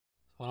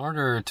In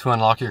order to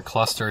unlock your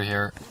cluster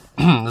here,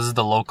 this is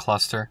the low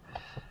cluster,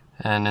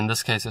 and in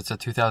this case it's a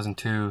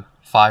 2002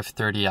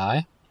 530i.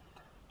 You're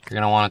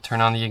going to want to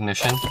turn on the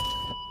ignition.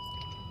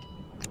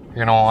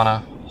 You're going to want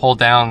to hold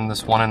down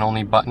this one and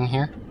only button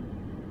here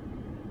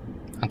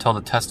until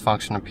the test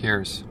function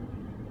appears.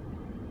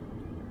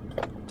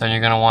 Then you're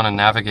going to want to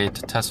navigate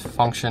to test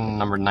function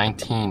number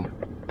 19.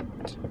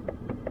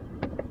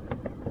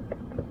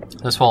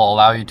 This will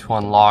allow you to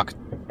unlock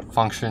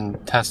function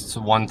tests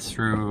 1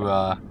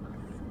 through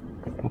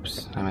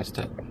oops, I missed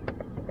it.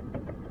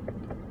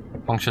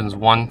 Functions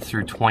 1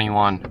 through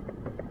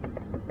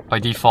 21. By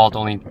default,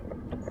 only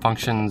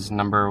functions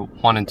number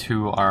 1 and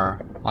 2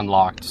 are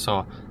unlocked.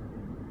 So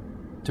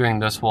doing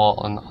this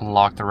will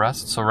unlock the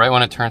rest. So right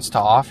when it turns to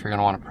off, you're going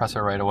to want to press it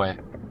right away.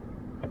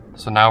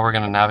 So now we're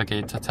going to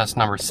navigate to test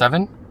number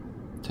 7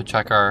 to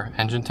check our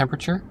engine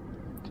temperature.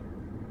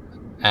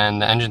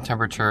 And the engine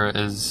temperature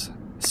is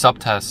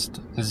subtest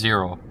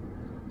 0.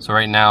 So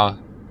right now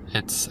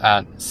it's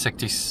at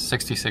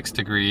 66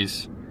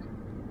 degrees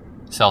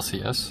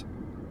Celsius.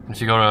 And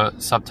if you go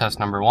to subtest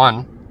number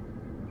 1,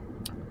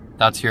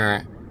 that's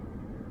your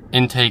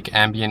intake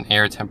ambient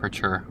air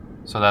temperature.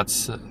 So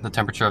that's the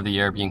temperature of the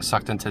air being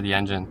sucked into the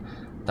engine.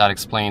 That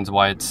explains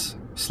why it's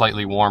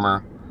slightly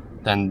warmer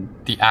than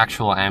the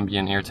actual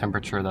ambient air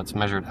temperature that's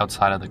measured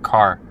outside of the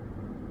car.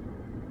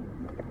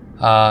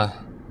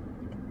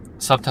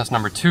 Subtest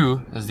number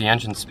 2 is the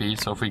engine speed.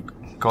 So if we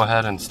go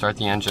ahead and start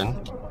the engine,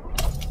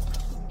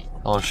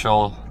 it'll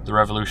show the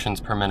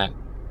revolutions per minute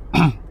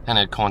and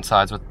it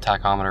coincides with the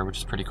tachometer, which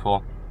is pretty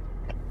cool.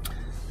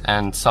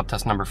 And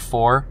subtest number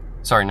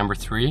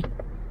 3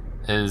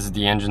 is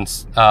the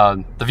engine's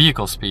the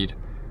vehicle speed.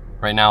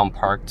 Right now I'm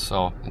parked,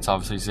 so it's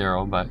obviously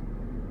 0, but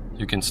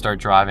you can start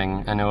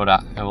driving and it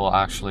will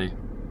actually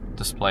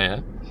display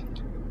it.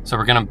 So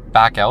we're going to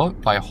back out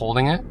by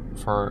holding it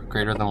for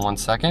greater than 1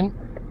 second,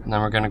 and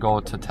then we're going to go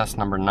to test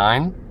number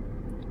 9,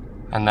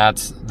 and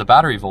that's the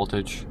battery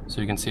voltage. So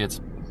you can see it's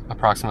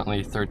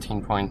approximately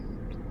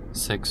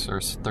 13.6 or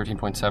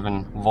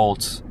 13.7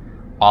 volts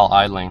while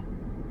idling.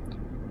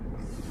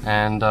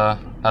 And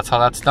that's how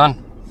that's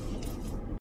done.